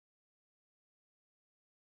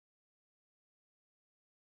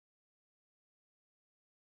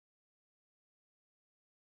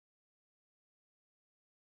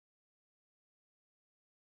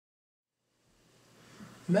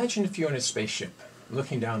Imagine if you're in a spaceship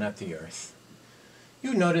looking down at the Earth.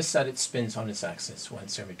 You notice that it spins on its axis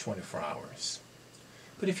once every 24 hours.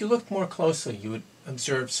 But if you looked more closely, you would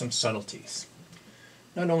observe some subtleties.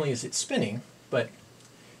 Not only is it spinning, but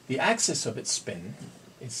the axis of its spin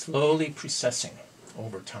is slowly precessing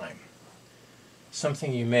over time.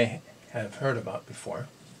 Something you may have heard about before.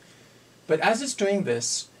 But as it's doing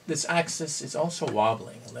this, this axis is also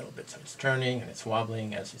wobbling a little bit. So it's turning and it's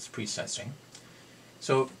wobbling as it's precessing.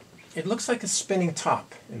 So it looks like a spinning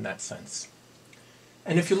top in that sense.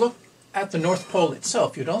 And if you look at the North Pole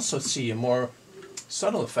itself, you'd also see a more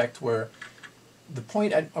subtle effect where the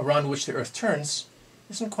point around which the Earth turns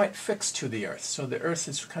isn't quite fixed to the Earth. So the Earth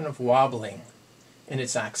is kind of wobbling in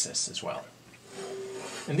its axis as well.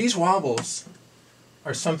 And these wobbles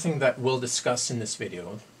are something that we'll discuss in this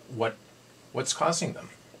video, what's causing them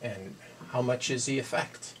and how much is the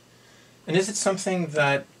effect. And is it something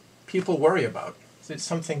that people worry about? Is it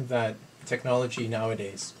something that technology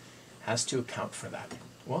nowadays has to account for that?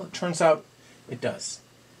 Well, it turns out it does.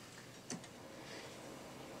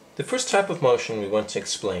 The first type of motion we want to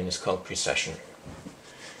explain is called precession.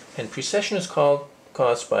 And precession is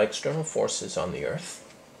caused by external forces on the Earth,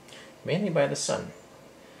 mainly by the Sun.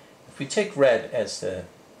 If we take red as the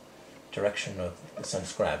direction of the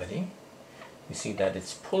Sun's gravity, we see that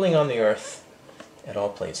it's pulling on the Earth at all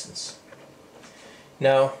places.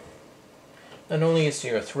 Now, not only is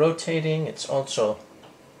the Earth rotating, it's also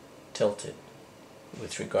tilted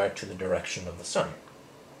with regard to the direction of the Sun.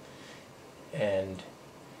 And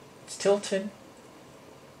it's tilted,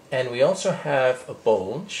 and we also have a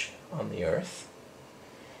bulge on the Earth.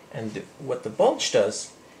 And what the bulge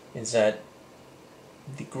does is that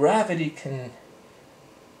the gravity can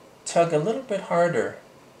tug a little bit harder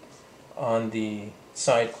on the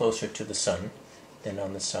side closer to the Sun than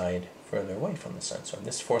on the side further away from the Sun. So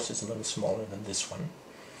this force is a little smaller than this one.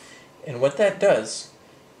 And what that does,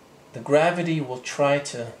 the gravity will try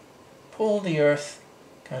to pull the Earth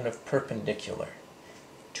kind of perpendicular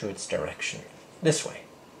to its direction, this way.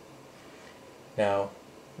 Now,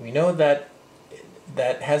 we know that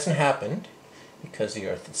that hasn't happened because the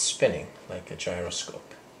Earth is spinning like a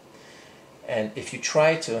gyroscope. And if you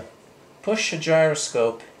try to push a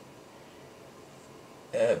gyroscope,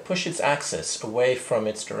 push its axis away from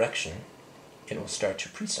its direction, it will start to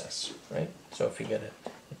precess, right? So if we get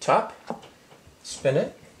a top, spin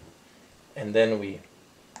it, and then we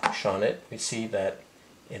push on it, we see that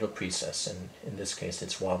it'll precess, and in this case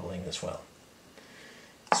it's wobbling as well.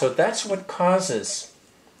 So that's what causes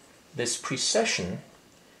this precession,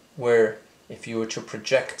 where if you were to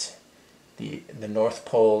project the North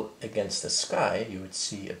Pole against the sky, you would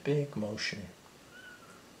see a big motion.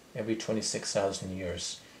 Every 26,000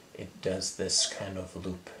 years it does this kind of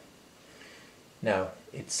loop. Now,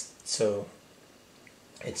 it's still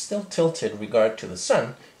tilted regard to the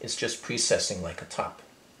Sun, it's just precessing like a top.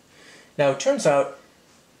 Now, it turns out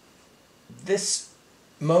this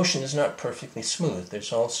motion is not perfectly smooth.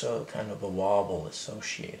 There's also kind of a wobble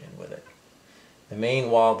associated with it. The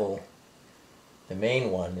main wobble, the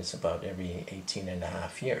main one, is about every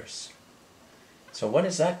 18.5 years. So what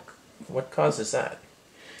is that? What causes that?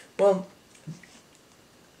 Well,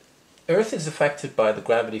 Earth is affected by the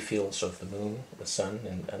gravity fields of the Moon, the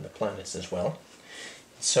Sun, and the planets as well.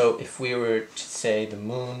 So if we were to say the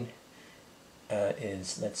Moon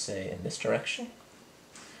is, let's say, in this direction,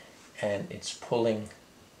 and it's pulling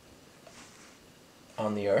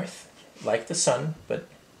on the Earth, like the Sun, but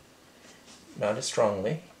not as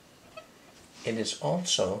strongly, it is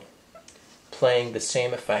also playing the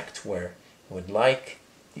same effect where it would like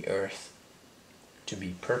the Earth to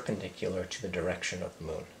be perpendicular to the direction of the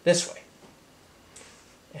Moon, this way.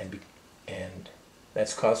 And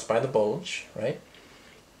that's caused by the bulge, right?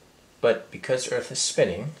 But because Earth is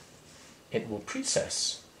spinning, it will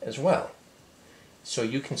precess as well. So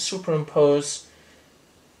you can superimpose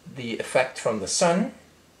the effect from the Sun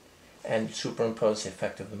and superimpose the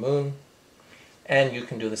effect of the Moon, and you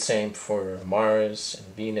can do the same for Mars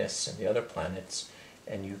and Venus and the other planets,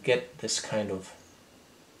 and you get this kind of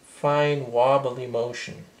fine wobbly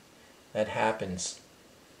motion that happens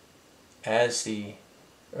as the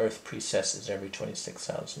Earth precesses every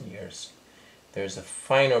 26,000 years. There's a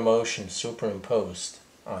finer motion superimposed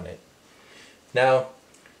on it. Now,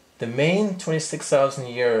 the main 26,000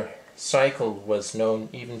 year cycle was known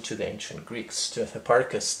even to the ancient Greeks, to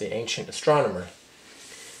Hipparchus, the ancient astronomer.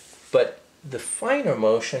 But the finer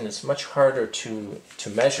motion is much harder to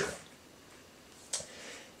measure.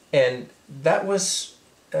 And that was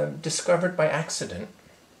discovered by accident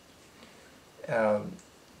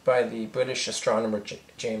by the British astronomer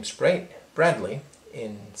James Bradley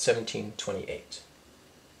in 1728.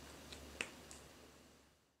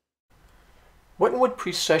 What would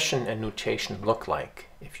precession and nutation look like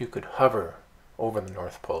if you could hover over the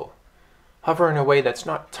North Pole? Hover in a way that's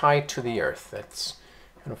not tied to the Earth, that's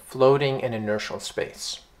kind of floating in inertial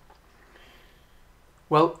space.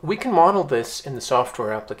 Well, we can model this in the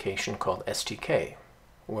software application called STK,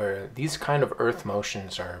 where these kind of Earth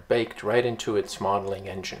motions are baked right into its modeling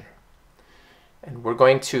engine. And we're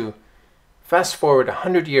going to fast forward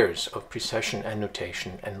 100 years of precession and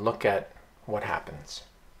nutation and look at what happens.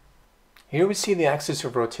 Here we see the axis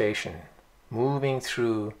of rotation moving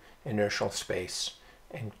through inertial space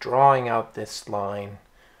and drawing out this line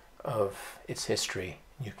of its history.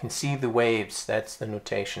 You can see the waves, that's the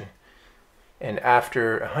nutation. And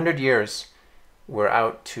after 100 years, we're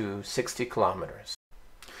out to 60 kilometers.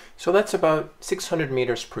 So that's about 600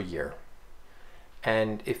 meters per year.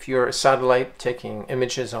 And if you're a satellite taking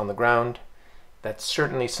images on the ground, that's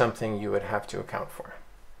certainly something you would have to account for.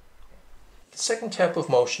 The second type of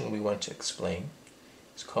motion we want to explain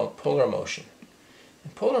is called polar motion.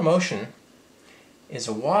 And polar motion is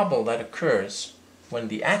a wobble that occurs when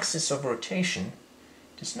the axis of rotation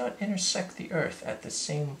does not intersect the Earth at the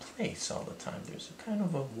same place all the time. There's a kind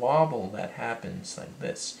of a wobble that happens like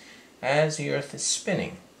this as the Earth is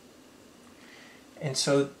spinning. And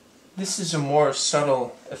so this is a more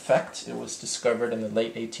subtle effect. It was discovered in the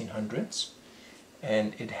late 1800s,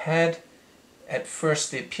 and it had at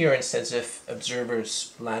first the appearance as if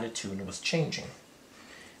observers' latitude was changing.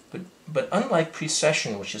 But unlike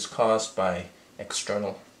precession, which is caused by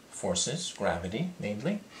external forces, gravity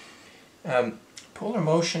mainly, polar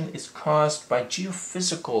motion is caused by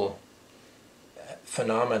geophysical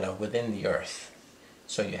phenomena within the Earth.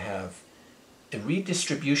 So you have a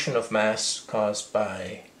redistribution of mass caused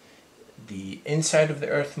by the inside of the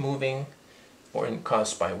Earth moving, or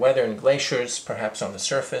caused by weather and glaciers, perhaps on the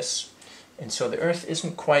surface. And so the Earth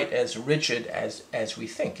isn't quite as rigid as we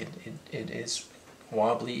think. It is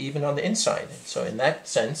wobbly even on the inside. And so in that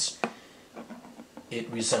sense, it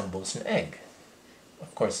resembles an egg.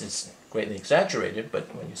 Of course, it's greatly exaggerated,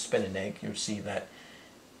 but when you spin an egg, you see that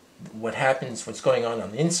what happens, what's going on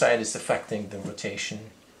the inside is affecting the rotation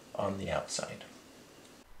on the outside.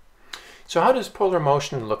 So how does polar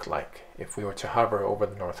motion look like if we were to hover over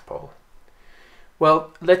the North Pole?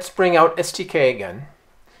 Well, let's bring out STK again,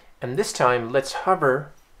 and this time let's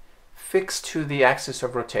hover fixed to the axis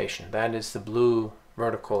of rotation, that is the blue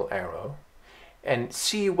vertical arrow, and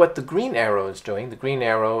see what the green arrow is doing. The green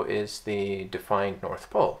arrow is the defined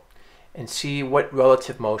North Pole, and see what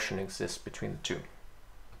relative motion exists between the two.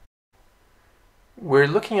 We're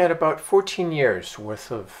looking at about 14 years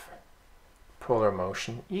worth of polar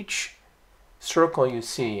motion. Each circle you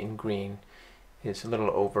see in green is a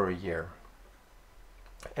little over a year.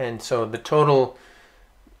 And so the total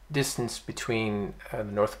distance between the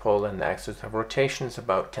North Pole and the axis of rotation is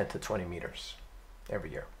about 10 to 20 meters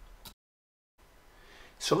every year.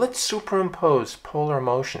 So let's superimpose polar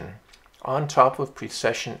motion on top of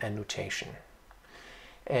precession and nutation.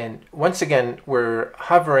 And once again, we're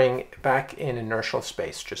hovering back in inertial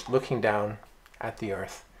space, just looking down at the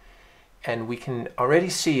Earth. And we can already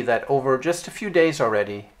see that over just a few days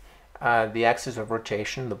already, the axis of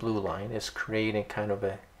rotation, the blue line, is creating kind of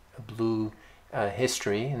a blue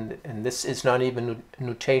history. And this is not even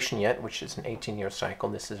nutation yet, which is an 18-year cycle.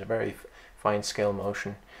 This is a very fine scale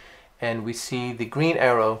motion. And we see the green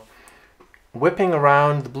arrow whipping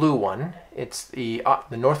around the blue one. It's the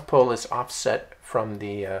North Pole is offset from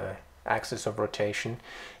the axis of rotation,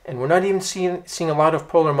 and we're not even seeing a lot of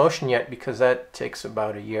polar motion yet, because that takes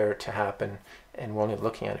about a year to happen, and we're only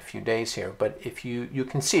looking at a few days here. But if you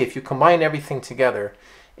can see, if you combine everything together,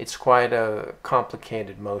 it's quite a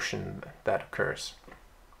complicated motion that occurs.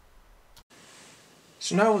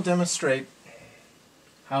 So now we'll demonstrate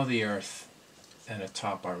how the Earth and a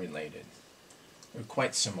top are related. They're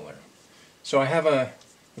quite similar. So I have a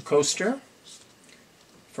coaster,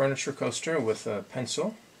 furniture coaster with a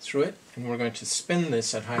pencil through it, and we're going to spin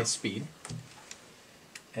this at high speed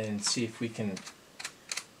and see if we can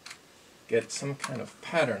get some kind of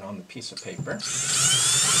pattern on the piece of paper.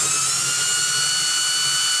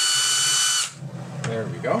 There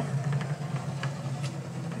we go.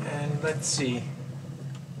 And let's see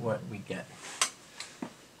what we get.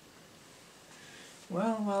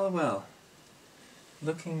 Well, well, well.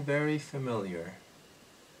 Looking very familiar.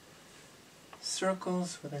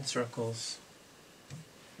 Circles within circles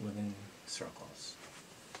within circles.